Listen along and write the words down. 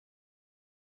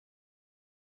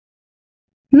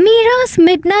Meera's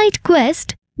midnight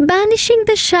quest, banishing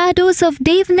the shadows of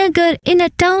Devnagar in a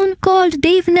town called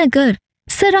Devnagar,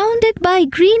 surrounded by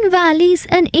green valleys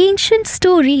and ancient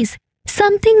stories,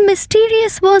 something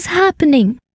mysterious was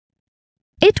happening.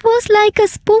 It was like a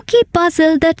spooky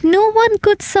puzzle that no one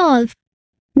could solve.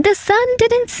 The sun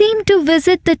didn't seem to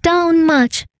visit the town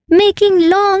much, making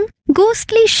long,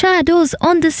 ghostly shadows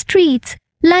on the streets,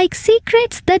 like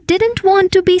secrets that didn't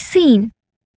want to be seen.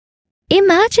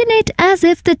 Imagine it as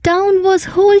if the town was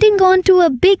holding on to a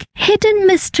big hidden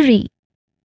mystery.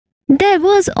 There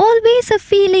was always a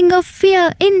feeling of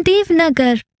fear in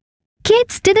Devnagar.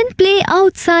 Kids didn't play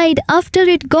outside after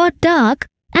it got dark,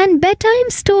 and bedtime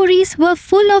stories were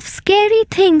full of scary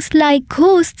things like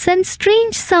ghosts and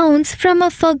strange sounds from a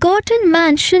forgotten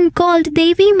mansion called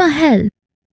Devi Mahal.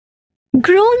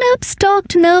 Grown-ups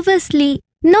talked nervously,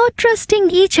 not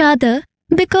trusting each other,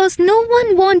 because no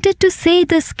one wanted to say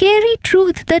the scary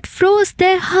truth that froze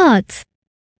their hearts.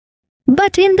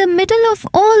 But in the middle of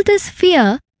all this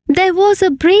fear, there was a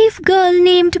brave girl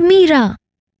named Meera.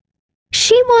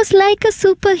 She was like a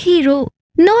superhero,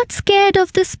 not scared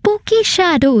of the spooky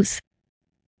shadows.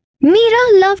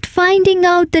 Meera loved finding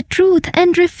out the truth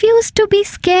and refused to be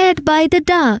scared by the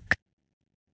dark.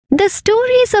 The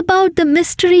stories about the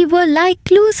mystery were like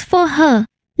clues for her,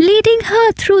 leading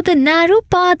her through the narrow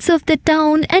paths of the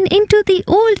town and into the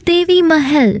old Devi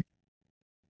Mahal.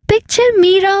 Picture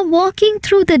Meera walking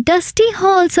through the dusty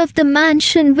halls of the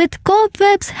mansion with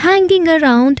cobwebs hanging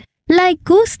around, like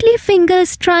ghostly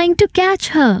fingers trying to catch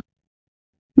her.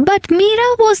 But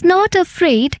Meera was not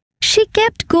afraid. She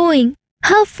kept going,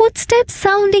 her footsteps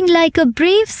sounding like a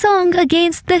brave song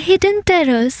against the hidden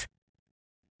terrors.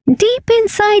 Deep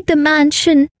inside the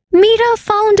mansion, Meera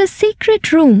found a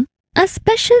secret room, a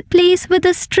special place with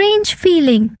a strange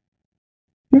feeling.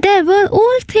 There were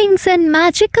old things and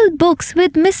magical books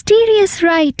with mysterious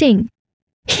writing.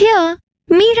 Here,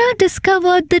 Meera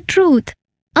discovered the truth,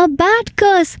 a bad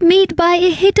curse made by a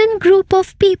hidden group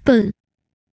of people.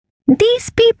 These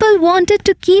people wanted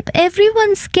to keep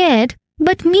everyone scared,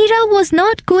 but Meera was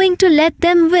not going to let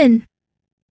them win.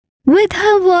 With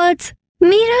her words,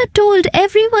 Meera told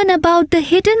everyone about the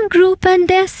hidden group and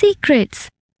their secrets.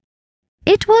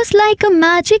 It was like a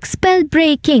magic spell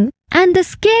breaking, and the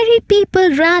scary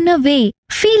people ran away,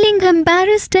 feeling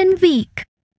embarrassed and weak.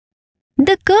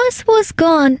 The curse was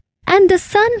gone, and the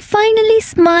sun finally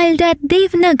smiled at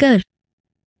Devnagar.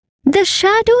 The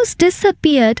shadows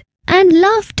disappeared, and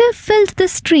laughter filled the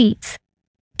streets.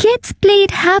 Kids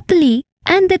played happily,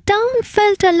 and the town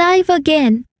felt alive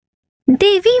again.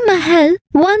 Devi Mahal,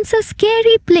 once a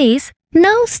scary place,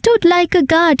 now stood like a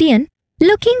guardian,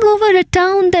 looking over a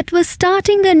town that was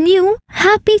starting a new,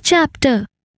 happy chapter.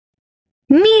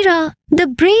 Meera, the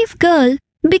brave girl,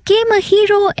 became a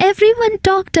hero everyone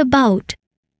talked about.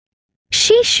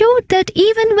 She showed that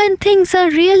even when things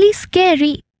are really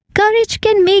scary, courage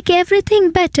can make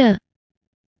everything better.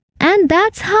 And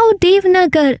that's how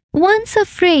Devnagar, once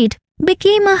afraid,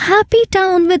 became a happy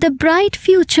town with a bright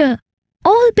future.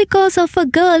 All because of a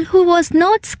girl who was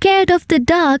not scared of the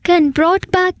dark and brought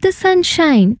back the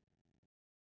sunshine.